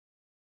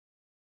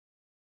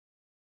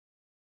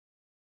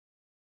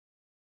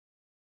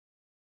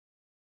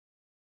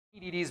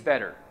EDD's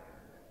better,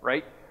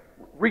 right?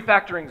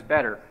 Refactoring's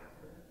better.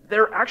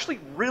 They're actually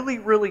really,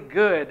 really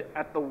good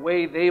at the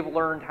way they've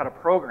learned how to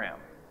program.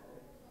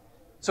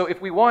 So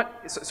if we want,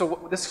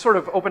 so this sort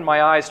of opened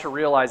my eyes to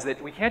realize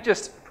that we can't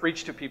just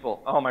preach to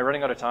people. Oh, am I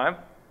running out of time?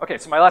 Okay,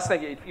 so my last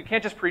thing, you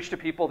can't just preach to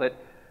people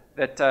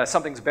that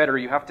something's better.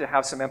 You have to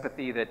have some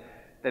empathy that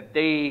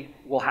they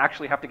will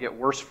actually have to get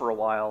worse for a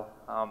while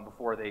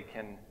before they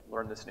can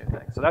learn this new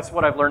thing. So that's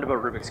what I've learned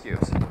about Rubik's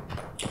Cubes.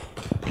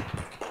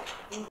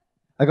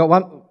 I got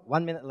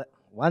one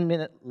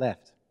minute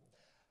left.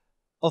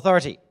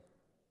 Authority.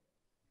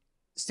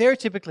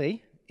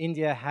 Stereotypically,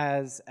 India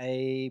has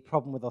a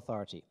problem with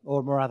authority,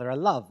 or more rather a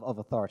love of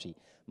authority,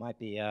 might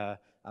be a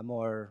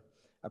more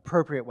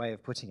appropriate way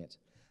of putting it.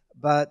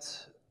 But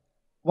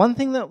one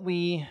thing that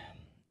we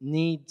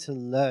need to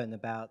learn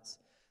about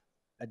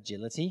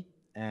agility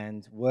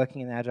and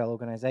working in agile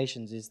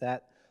organizations is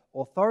that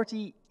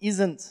authority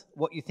isn't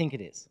what you think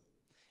it is.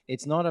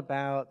 It's not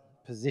about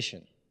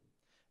position.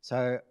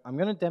 So I'm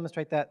going to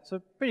demonstrate that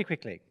pretty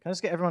quickly. Can I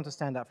just get everyone to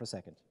stand up for a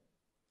second?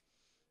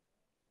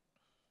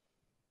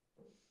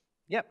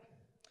 Yep.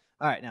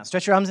 All right, now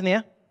stretch your arms in the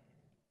air.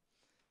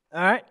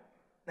 All right,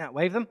 now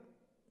wave them.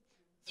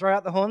 Throw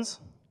out the horns.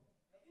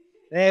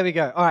 There we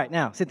go. All right,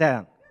 now sit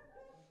down.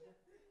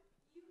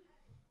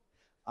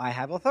 I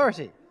have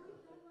authority.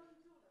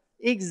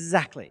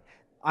 Exactly.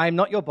 I'm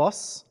not your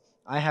boss.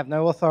 I have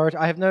no authority.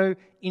 I have no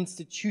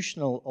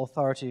institutional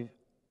authority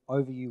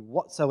over you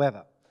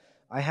whatsoever.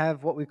 I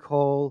have what we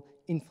call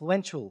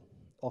influential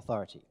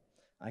authority.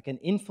 I can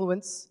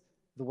influence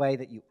the way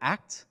that you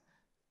act,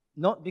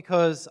 not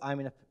because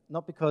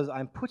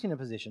I'm put in a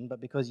position,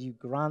 but because you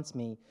grant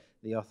me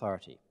the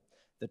authority.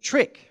 The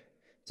trick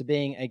to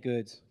being a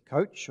good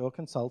coach or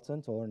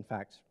consultant, or in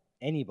fact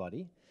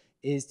anybody,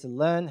 is to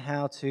learn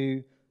how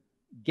to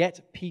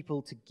get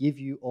people to give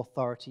you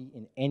authority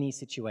in any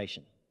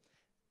situation.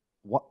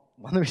 One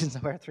of the reasons I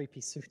wear a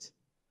three-piece suit,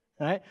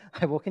 right?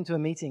 I walk into a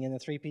meeting in a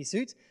three-piece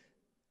suit.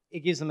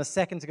 It gives them a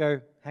second to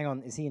go, hang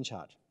on, is he in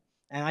charge?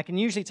 And I can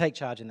usually take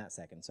charge in that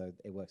second, so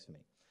it works for me.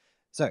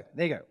 So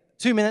there you go.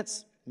 2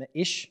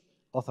 minutes-ish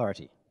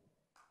authority.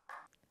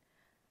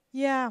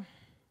 Yeah.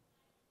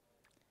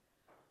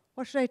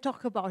 What should I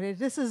talk about it?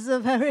 This is a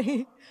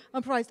very,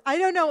 I'm surprised. I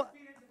don't know.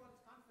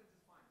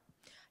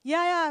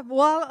 Yeah.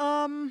 Well,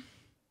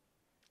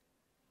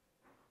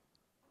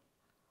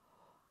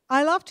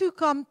 I love to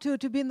come to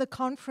be in the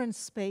conference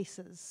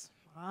spaces.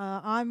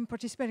 I'm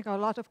participating in a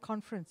lot of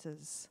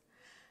conferences.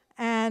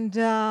 And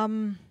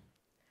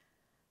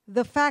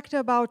the fact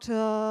about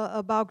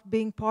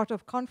being part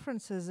of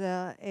conferences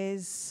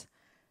is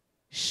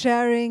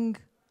sharing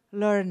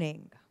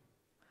learning.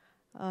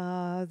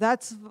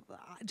 That's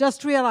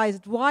just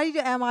realized, why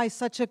am I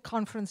such a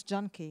conference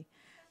junkie?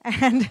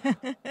 And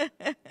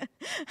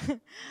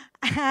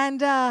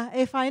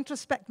if I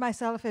introspect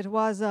myself, it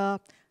was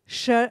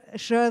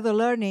share the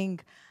learning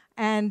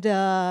and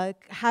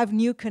have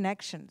new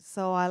connections.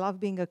 So I love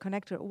being a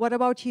connector. What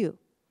about you?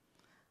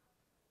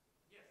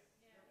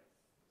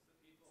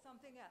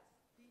 Something else.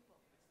 People.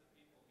 It's the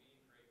people, being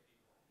great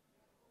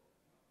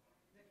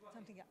people.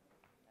 Something else.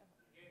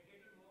 Getting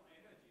more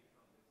energy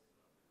from this.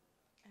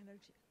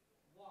 Energy.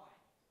 Why?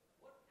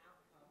 What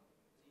outcome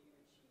do you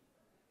achieve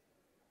from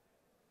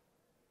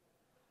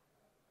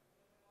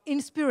that?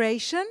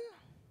 Inspiration.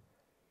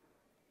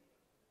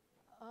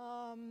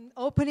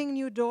 Opening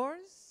new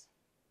doors.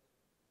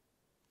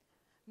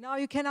 Now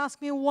you can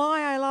ask me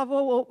why I love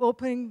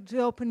open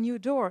new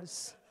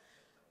doors.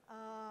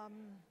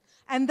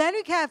 And then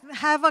we can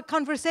have a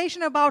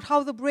conversation about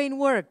how the brain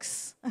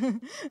works.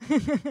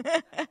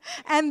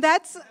 And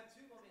that's...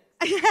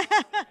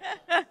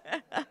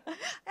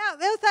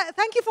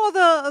 thank you for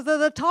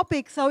the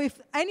topic. So if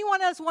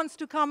anyone else wants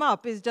to come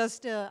up, is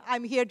just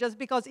I'm here just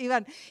because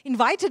Ivan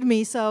invited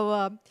me.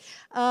 So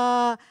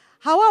how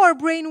our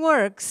brain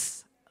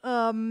works.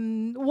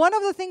 One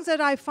of the things that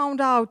I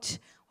found out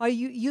while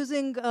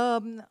using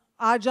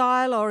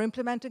Agile or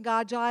implementing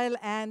Agile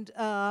and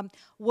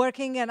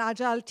working in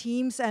Agile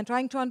teams and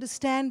trying to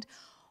understand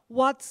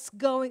what's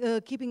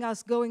keeping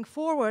us going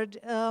forward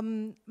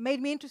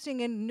made me interested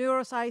in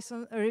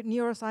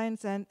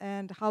neuroscience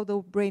and how the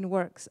brain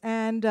works.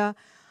 And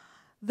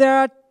there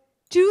are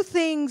two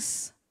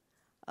things.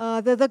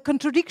 The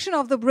contradiction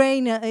of the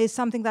brain is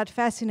something that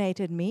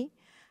fascinated me.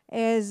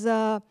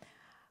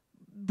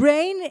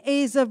 Brain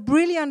is a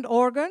brilliant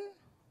organ,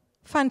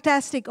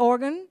 fantastic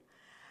organ,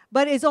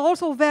 but it's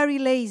also very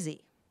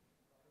lazy.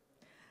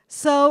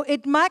 So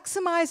it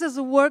maximizes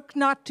the work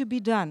not to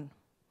be done.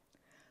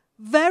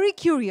 Very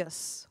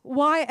curious.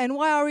 Why, and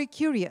why are we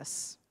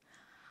curious?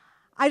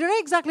 I don't know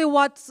exactly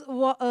what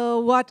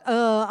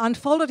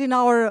unfolded in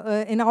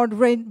our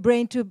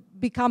brain to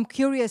become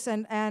curious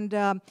and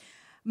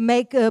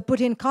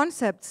put in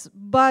concepts,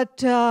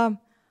 but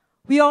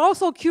we are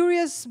also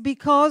curious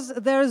because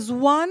there's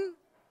one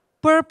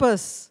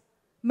purpose,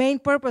 main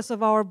purpose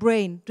of our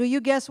brain. Do you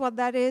guess what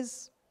that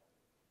is?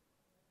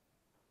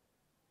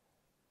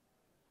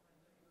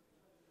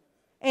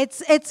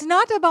 It's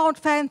not about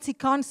fancy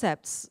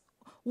concepts.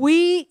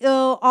 We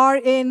are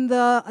in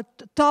the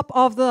top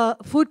of the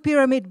food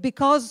pyramid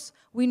because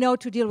we know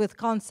to deal with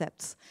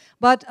concepts.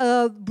 But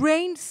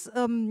Brain's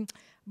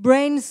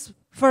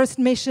first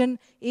mission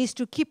is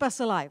to keep us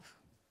alive,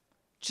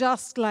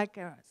 just like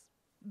ours.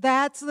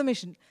 That's the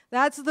mission.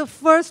 That's the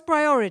first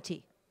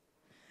priority.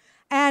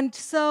 And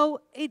so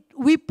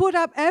we put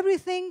up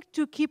everything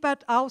to keep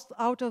it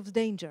out of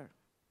danger.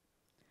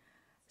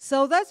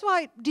 So that's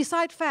why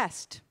decide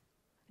fast.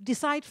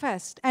 Decide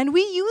fast. And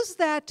we use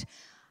that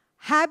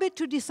habit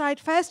to decide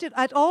fast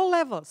at all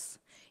levels,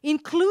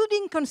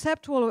 including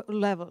conceptual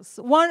levels.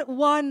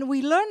 When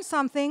we learn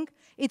something,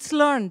 it's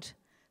learned.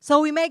 So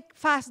we make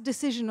fast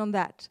decision on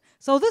that.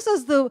 So this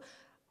is the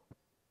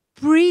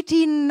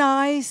pretty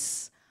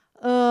nice,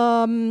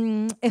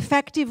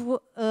 effective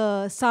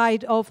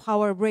side of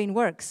how our brain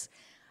works.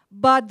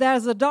 But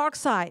there's a dark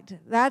side.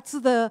 That's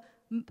the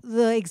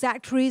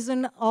exact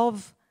reason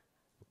of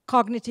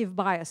cognitive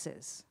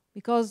biases.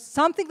 Because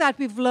something that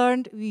we've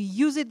learned, we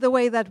use it the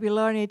way that we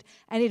learn it,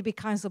 and it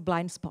becomes a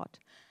blind spot.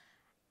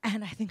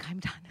 And I think I'm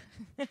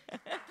done.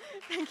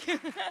 Thank you.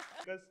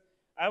 Because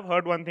I've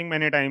heard one thing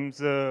many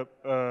times, a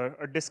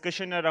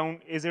discussion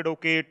around, is it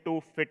okay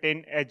to fit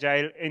in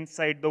agile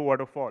inside the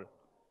waterfall?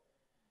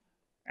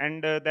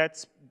 And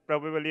that's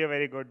probably a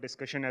very good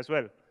discussion as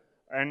well.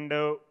 And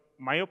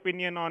my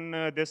opinion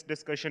on this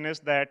discussion is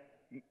that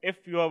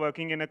if you are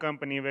working in a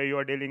company where you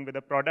are dealing with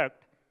a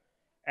product,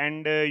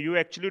 and you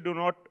actually do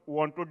not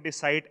want to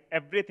decide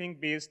everything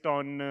based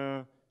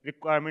on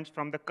requirements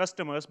from the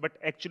customers, but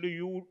actually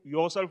you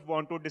yourself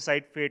want to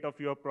decide fate of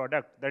your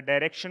product, the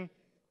direction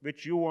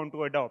which you want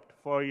to adopt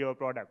for your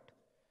product.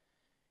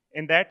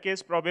 In that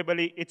case,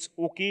 probably it's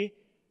okay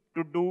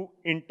to do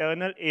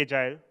internal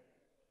agile,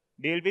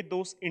 deal with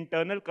those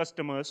internal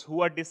customers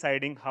who are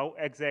deciding how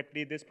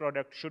exactly this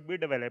product should be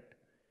developed.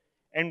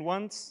 And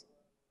once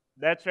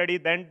that's ready,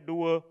 then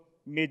do a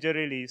major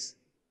release.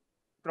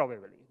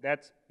 Probably.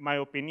 That's my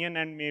opinion,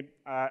 and maybe,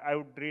 I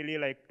would really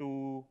like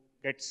to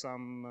get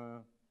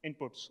some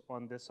inputs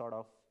on this sort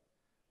of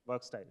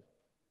work style.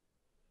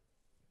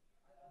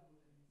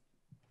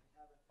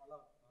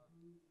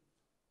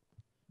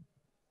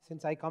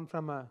 Since I come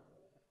from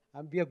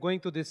we are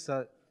going through this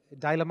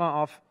dilemma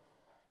of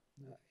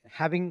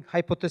having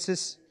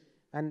hypothesis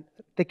and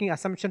taking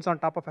assumptions on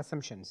top of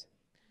assumptions.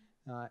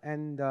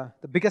 The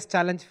biggest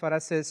challenge for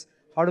us is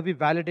how do we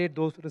validate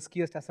those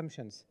riskiest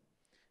assumptions?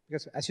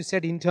 Because as you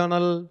said,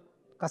 internal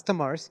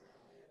customers,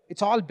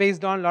 it's all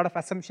based on a lot of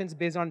assumptions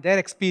based on their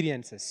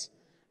experiences.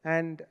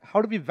 And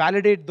how do we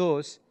validate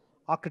those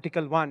are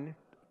critical one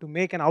to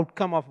make an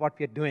outcome of what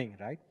we are doing,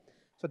 right?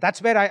 So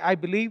that's where I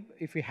believe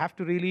if we have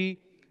to really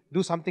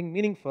do something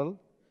meaningful,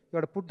 you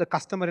have to put the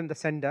customer in the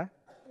center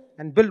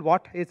and build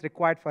what is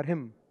required for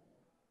him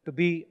to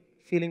be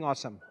feeling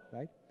awesome,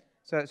 right?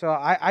 So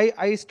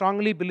I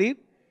strongly believe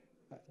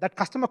that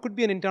customer could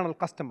be an internal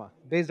customer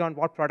based on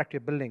what product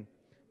you're building.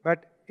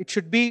 But it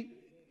should be,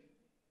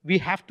 we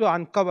have to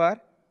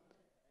uncover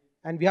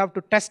and we have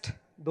to test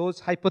those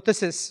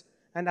hypotheses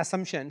and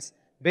assumptions.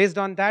 Based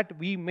on that,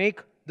 we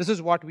make, this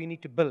is what we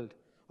need to build,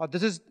 or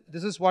this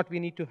is what we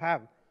need to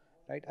have,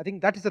 right? I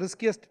think that is the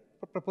riskiest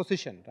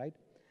proposition, right?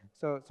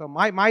 So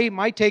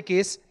my take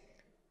is,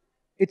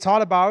 it's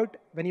all about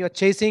when you are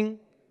chasing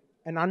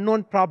an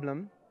unknown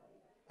problem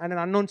and an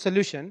unknown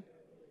solution,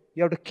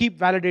 you have to keep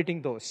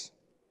validating those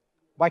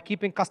by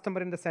keeping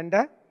customer in the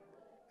center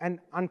and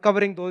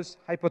uncovering those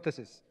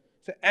hypotheses.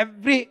 So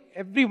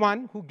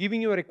everyone who giving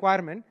you a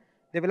requirement,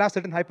 they will have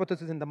certain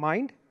hypotheses in the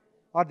mind,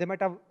 or they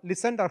might have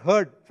listened or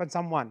heard from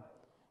someone,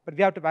 but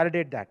we have to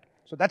validate that.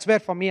 So that's where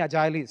for me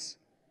Agile is,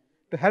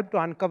 to help to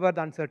uncover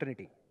the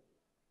uncertainty.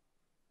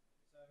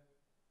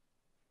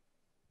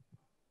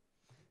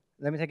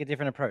 Let me take a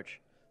different approach.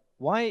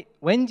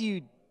 When do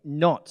you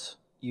not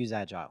use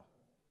Agile?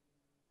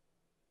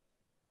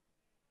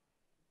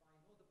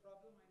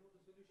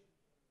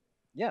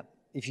 Yeah,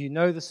 if you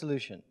know the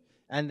solution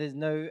and there's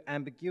no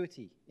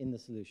ambiguity in the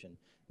solution,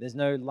 there's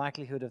no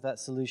likelihood of that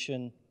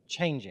solution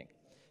changing.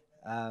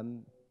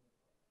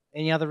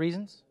 Any other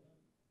reasons?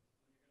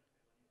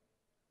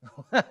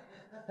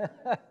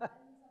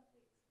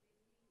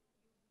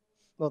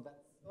 Well,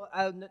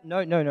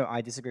 no,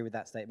 I disagree with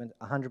that statement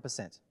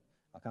 100%.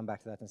 I'll come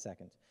back to that in a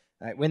second.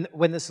 Right,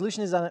 when the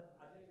solution is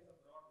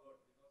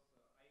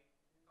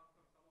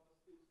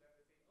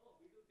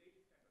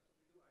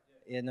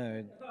yeah,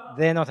 no,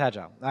 they're not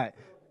agile. All right.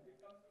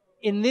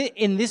 In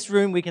this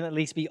room, we can at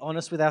least be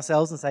honest with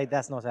ourselves and say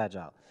that's not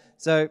agile.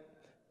 So,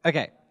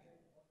 okay,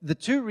 the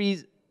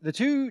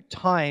two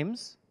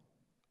times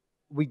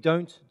we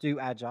don't do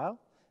agile,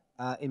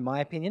 in my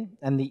opinion,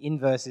 and the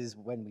inverse is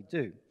when we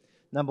do.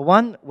 Number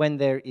one, when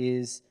there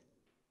is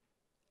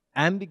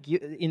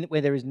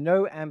where there is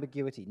no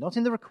ambiguity, not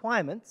in the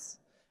requirements,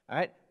 all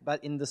right,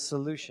 but in the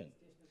solution,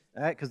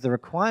 all right, because the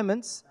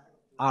requirements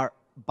are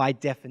by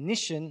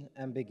definition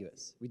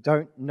ambiguous. We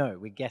don't know,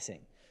 we're guessing.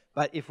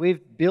 But if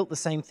we've built the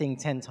same thing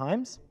 10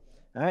 times,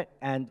 all right,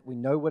 and we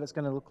know what it's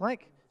going to look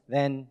like,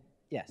 then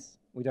yes,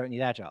 we don't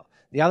need Agile.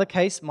 The other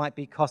case might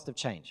be cost of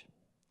change.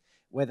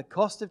 where the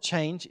cost of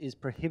change is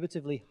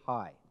prohibitively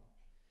high.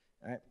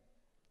 Right?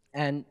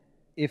 And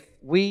if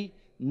we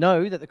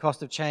know that the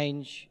cost of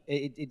change,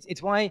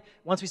 it's why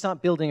once we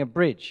start building a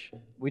bridge,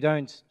 we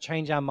don't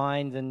change our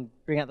mind and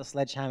bring out the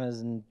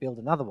sledgehammers and build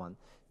another one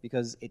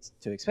because it's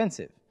too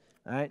expensive.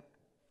 Right?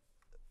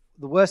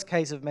 The worst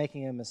case of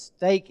making a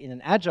mistake in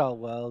an agile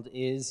world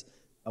is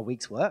a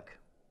week's work,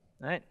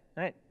 right?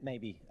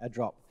 Maybe a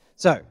drop.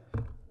 So,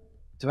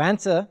 to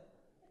answer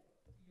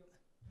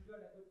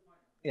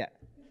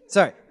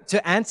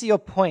your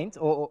point,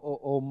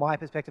 or my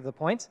perspective of the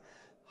point,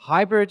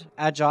 hybrid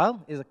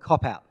agile is a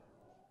cop-out,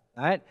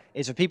 right?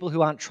 It's for people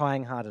who aren't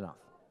trying hard enough.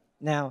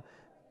 Now,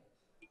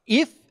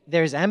 if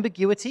there is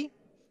ambiguity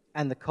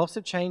and the cost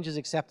of change is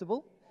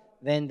acceptable,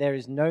 then there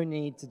is no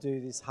need to do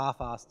this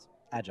half-assed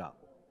agile.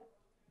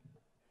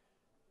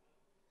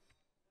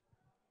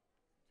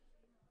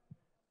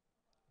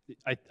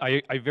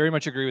 I very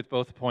much agree with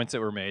both points that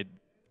were made.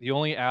 The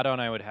only add-on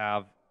I would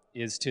have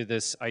is to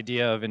this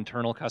idea of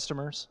internal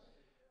customers,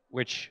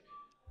 which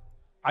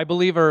I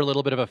believe are a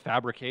little bit of a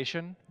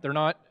fabrication.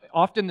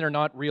 Often they're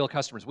not real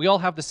customers. We all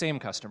have the same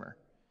customer.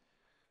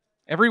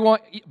 Everyone,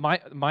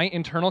 my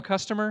internal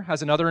customer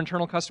has another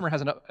internal customer,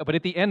 but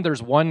at the end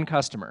there's one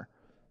customer.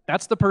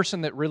 That's the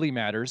person that really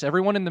matters.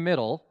 Everyone in the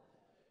middle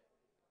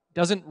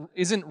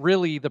isn't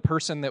really the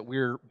person that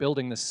we're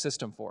building this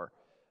system for.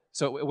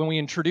 So when we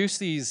introduce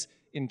these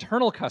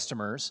internal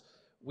customers,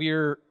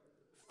 we're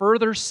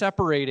further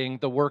separating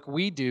the work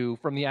we do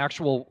from the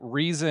actual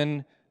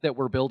reason that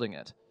we're building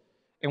it.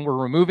 And we're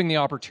removing the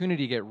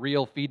opportunity to get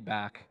real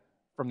feedback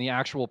from the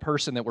actual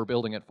person that we're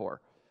building it for.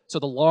 So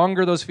the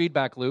longer those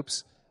feedback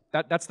loops,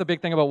 that's the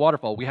big thing about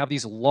Waterfall. We have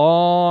these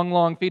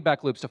long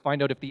feedback loops to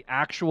find out if the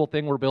actual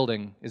thing we're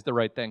building is the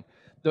right thing.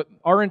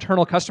 Our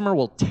internal customer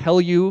will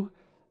tell you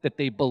that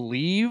they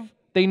believe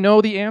they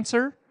know the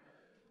answer,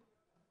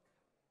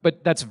 but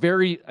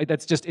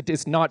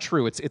it's not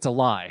true. It's a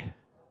lie.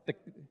 That's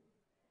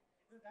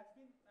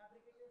been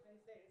fabricated and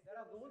said there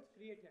are roles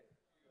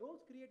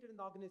created in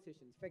the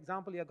organizations. For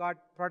example, you got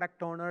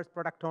product owner,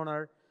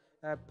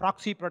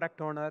 proxy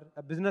product owner,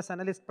 a business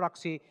analyst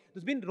proxy.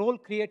 There's been role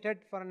created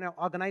for an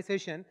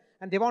organization,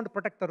 and they want to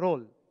protect the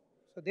role.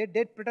 So they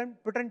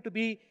pretend to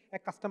be a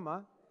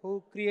customer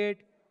who create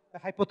a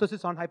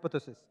hypothesis on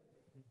hypothesis.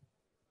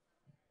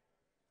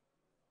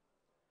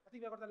 I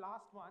think we got the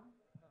last one.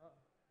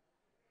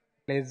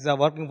 Is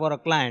working for a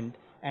client,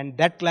 and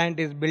that client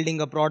is building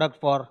a product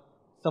for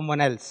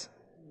someone else.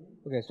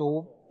 Okay,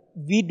 so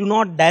we do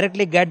not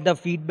directly get the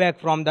feedback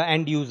from the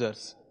end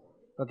users.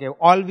 Okay,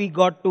 all we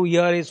got to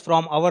hear is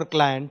from our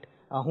client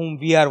whom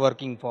we are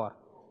working for.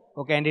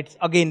 Okay, and it's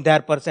again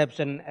their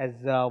perception as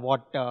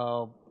what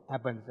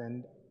happens.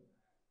 And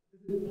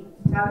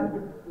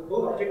the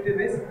whole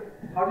objective is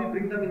how do you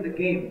bring them in the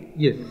game?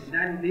 yes,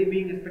 Than they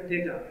being a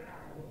spectator.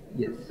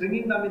 yes.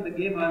 Bringing them in the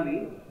game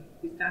early,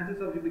 the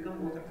chances of you become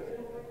more successful.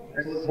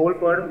 The whole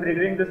point of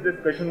triggering this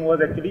discussion was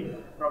actually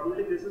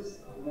probably this is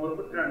more of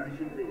a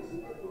transition phase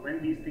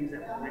when these things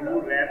happen. When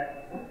you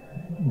wrap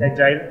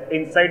agile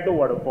inside the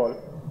waterfall,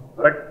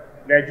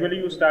 but gradually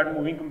you start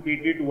moving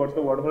completely towards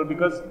the waterfall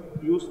because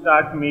you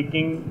start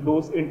making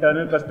those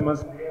internal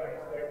customers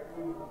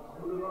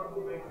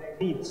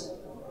needs.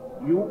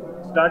 You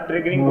start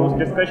triggering those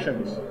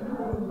discussions,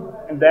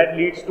 and that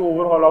leads to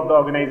overhaul of the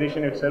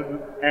organization itself,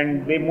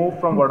 and they move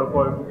from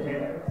waterfall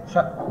to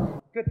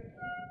Sure. Good.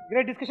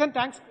 Great discussion.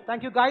 Thanks.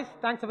 Thank you guys.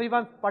 Thanks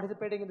everyone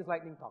participating in this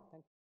lightning talk.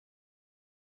 Thank you.